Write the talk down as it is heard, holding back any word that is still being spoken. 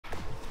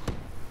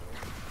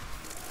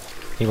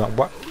You want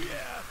what?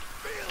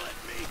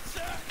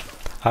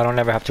 I don't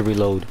ever have to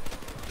reload.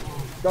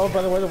 Oh,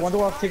 by the way, the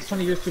Wonderwall takes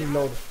 20 years to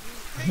reload.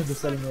 I'm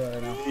just telling you that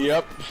right now.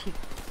 Yep.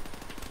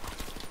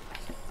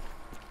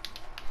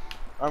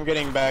 I'm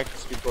getting back,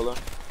 Speed Cola.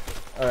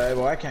 Alright,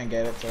 well I can't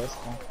get it, so that's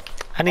cool.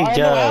 I need no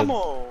jug.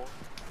 ammo!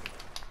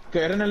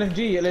 Get an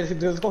LMG,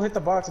 let's go hit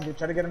the box and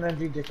try to get an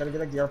LMG, try to get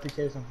like the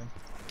RPK or something.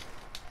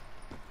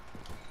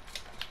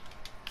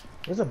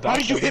 Where's a box? How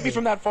did you hit me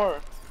from that far?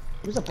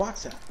 Where's the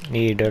box at?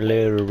 Need a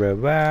little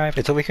revive.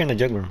 It's over here in the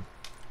jug room.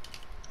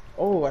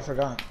 Oh, I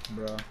forgot,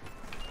 bro.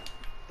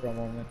 For a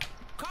moment.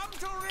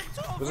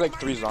 There's like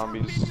 3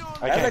 zombies.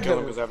 I can't like kill the-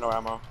 them because I have no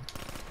ammo.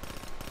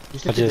 You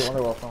should I take just- the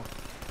Wonderwall phone.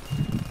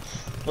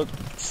 Look,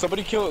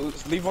 somebody kill.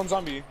 Leave one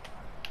zombie.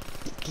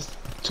 Just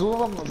 2 of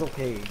them was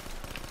okay.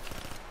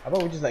 How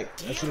about we just like,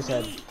 I should have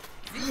said.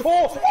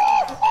 Oh!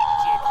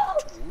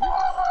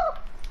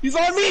 He's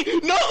on me!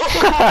 No!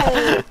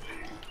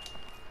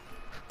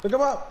 Pick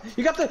him up!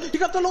 You got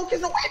the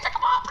locust! No way! Pick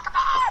him up!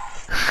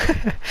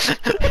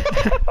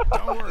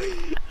 Don't worry,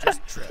 just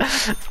trip.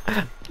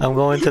 I'm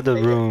going to the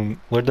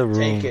room. Where's the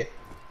room? Take it.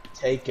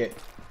 Take it.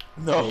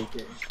 No.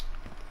 Take it.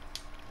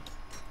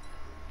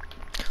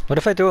 What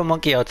if I throw a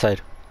monkey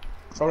outside?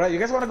 Alright, you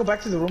guys wanna go back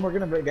to the room? We're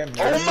gonna get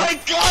married. Oh my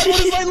god, what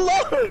is my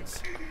luck?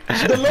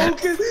 The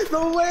locust!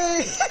 No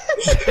way!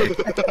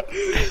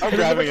 I'm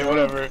grabbing it,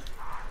 whatever.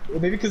 Well,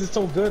 maybe because it's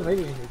so good,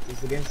 maybe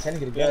the game's telling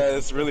you to get Yeah, it.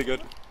 it's really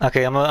good.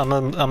 Okay, I'm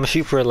a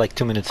shoot for like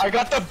 2 minutes. I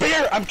got the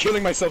bear! I'm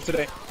killing myself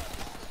today.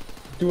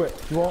 Do it.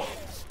 You won't.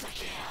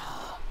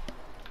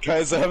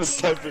 Guys, I have a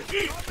sniper.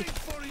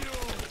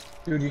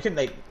 Dude, you can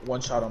like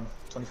one-shot him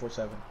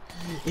 24/7.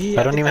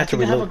 I don't even have to I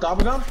have a reload.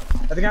 gobble gum.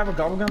 I think I have a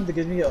gobble gum that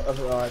gives me a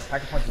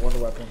pack a punch water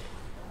weapon.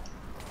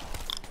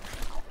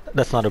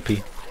 That's not OP.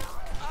 Should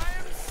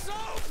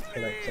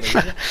I use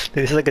it?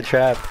 This is like a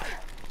trap.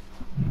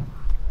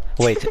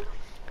 Wait.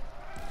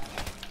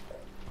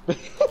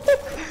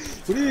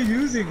 What are you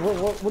using?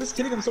 What is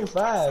killing him so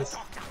fast?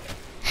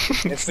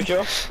 Insta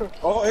kill?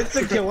 Oh, it's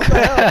a kill. What the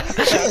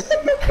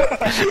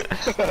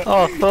hell?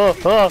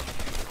 Oh.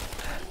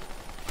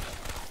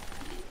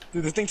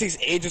 Dude, this thing takes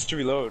ages to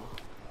reload.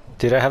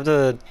 Dude, I have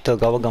the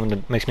gobble gum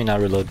that makes me not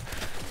reload.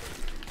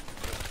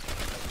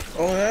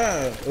 Oh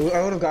yeah,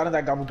 I would have gotten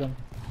that gobble gum.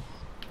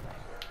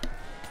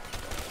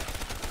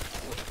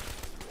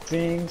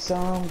 Sing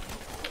song.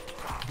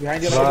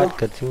 Behind you, logo.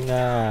 Vodka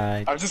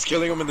tonight. I'm just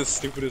killing him in the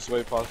stupidest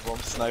way possible.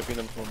 I'm sniping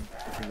him from the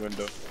freaking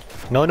window.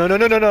 No!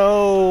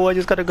 I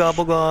just got a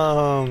gobble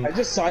gum. I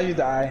just saw you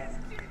die.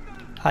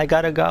 I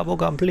got a gobble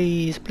gum,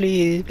 please.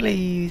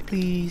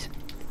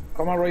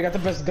 Come on, bro, you got the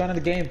best gun in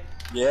the game.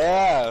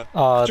 Yeah!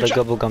 Oh, the Chucha.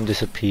 gobble gum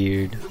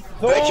disappeared.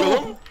 No! Did I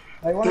kill him?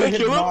 I wanted Did I to hit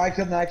kill him. him? No, I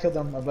killed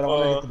him, but I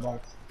wanted to hit the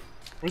box.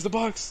 Where's the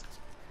box?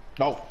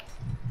 No.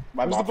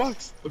 My Where's box. the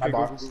box? My Okay, go,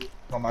 box. go, go.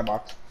 No, my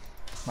box.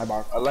 My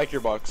box. I like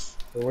your box.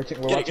 We're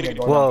watching Get it, it get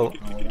go it. Whoa. down.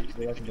 No,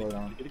 we're watching it go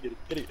down. Get it.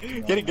 I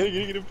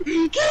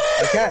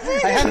can't.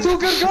 I have 2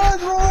 good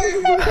guns, bro!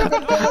 Go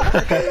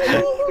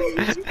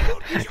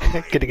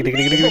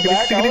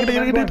back. I was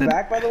going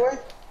back, by the way.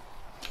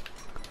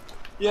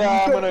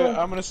 Yeah,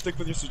 I'm gonna stick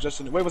with your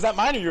suggestion. Wait, was that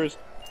mine or yours?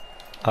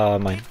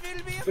 Mine.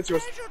 It's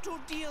yours.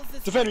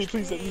 Defend me,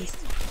 please, at least.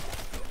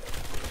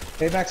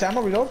 Hey, max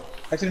ammo, reload.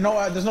 Actually, no,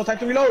 there's no time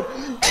to reload.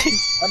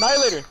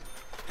 Annihilator!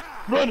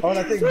 Run! Oh,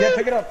 that thing. Yeah,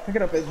 pick it up. Pick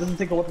it up. It doesn't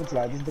take a weapon to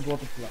lie. It doesn't take a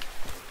weapon to lie.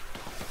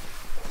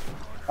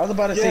 I was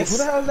about to say, Yes. who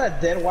the hell is that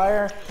dead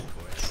wire? I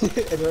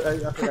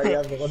forgot you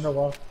have the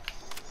Wonderwall.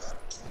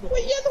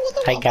 Wait, yeah, the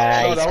Wonderwall. Hi No,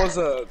 guys. that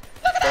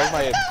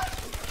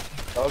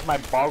was my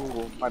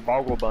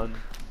boggle bun.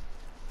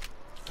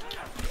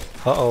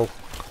 Uh-oh.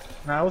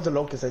 Nah, it was the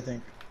locust, I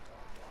think.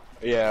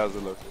 Yeah, I was a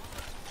look.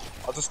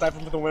 I'll just snipe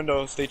him from the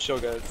window. Stay chill,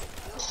 guys.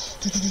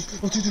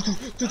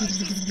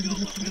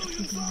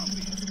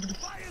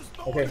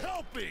 Okay.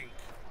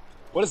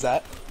 What is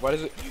that? What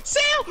is it?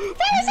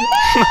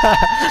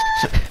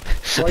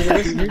 Well, you know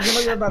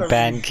you're about to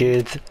Band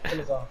kids.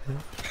 kill us all.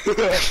 What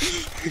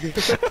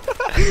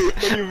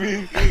do you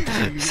mean?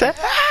 Yeah,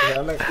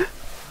 I'm like,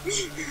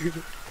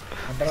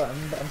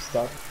 I'm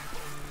stuck.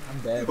 I'm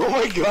dead. Oh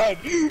my god!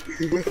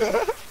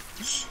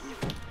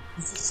 This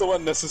is so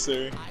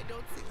unnecessary.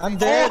 I'm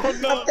dead. Oh,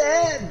 no. I'm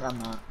dead. I'm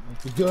not.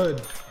 It's good.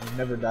 I've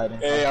never died in.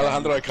 Hey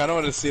Alejandro, I kinda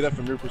want to see that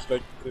from your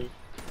perspective too.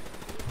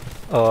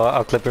 Oh,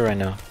 I'll clip it right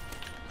now.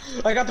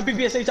 I got the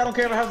PPSH. I don't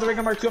care if I have the Ring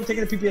of Mark 2. I'm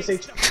taking the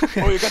PPSH.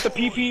 Oh, you got the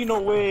PP? No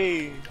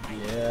way!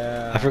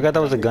 Yeah. I forgot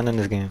that was a gun in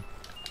this game.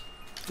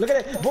 Look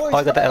at it, boys. Oh,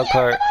 I got the L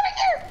card.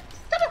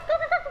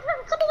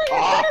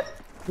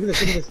 Look at this.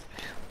 Look at this.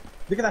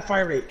 Look at that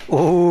fire rate.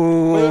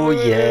 Oh,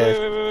 Wait,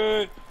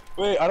 yes.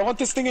 Wait, I don't want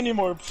this thing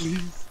anymore,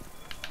 please.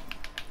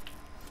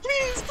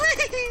 Please!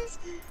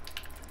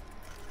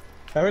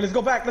 All right, let's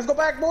go back. Let's go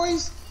back,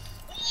 boys.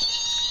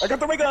 I got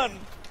the ray gun!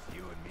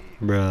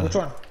 Bruh. Which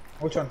one?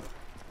 Which one?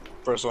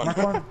 First one. Mark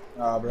one.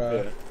 Oh, bro. Yeah.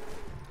 Alright,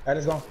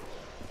 let's go.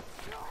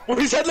 Oh,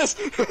 he's headless!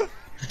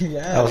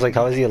 Yeah. I was like,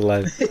 how is he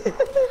alive?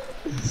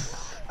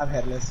 I'm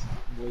headless,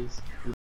 boys.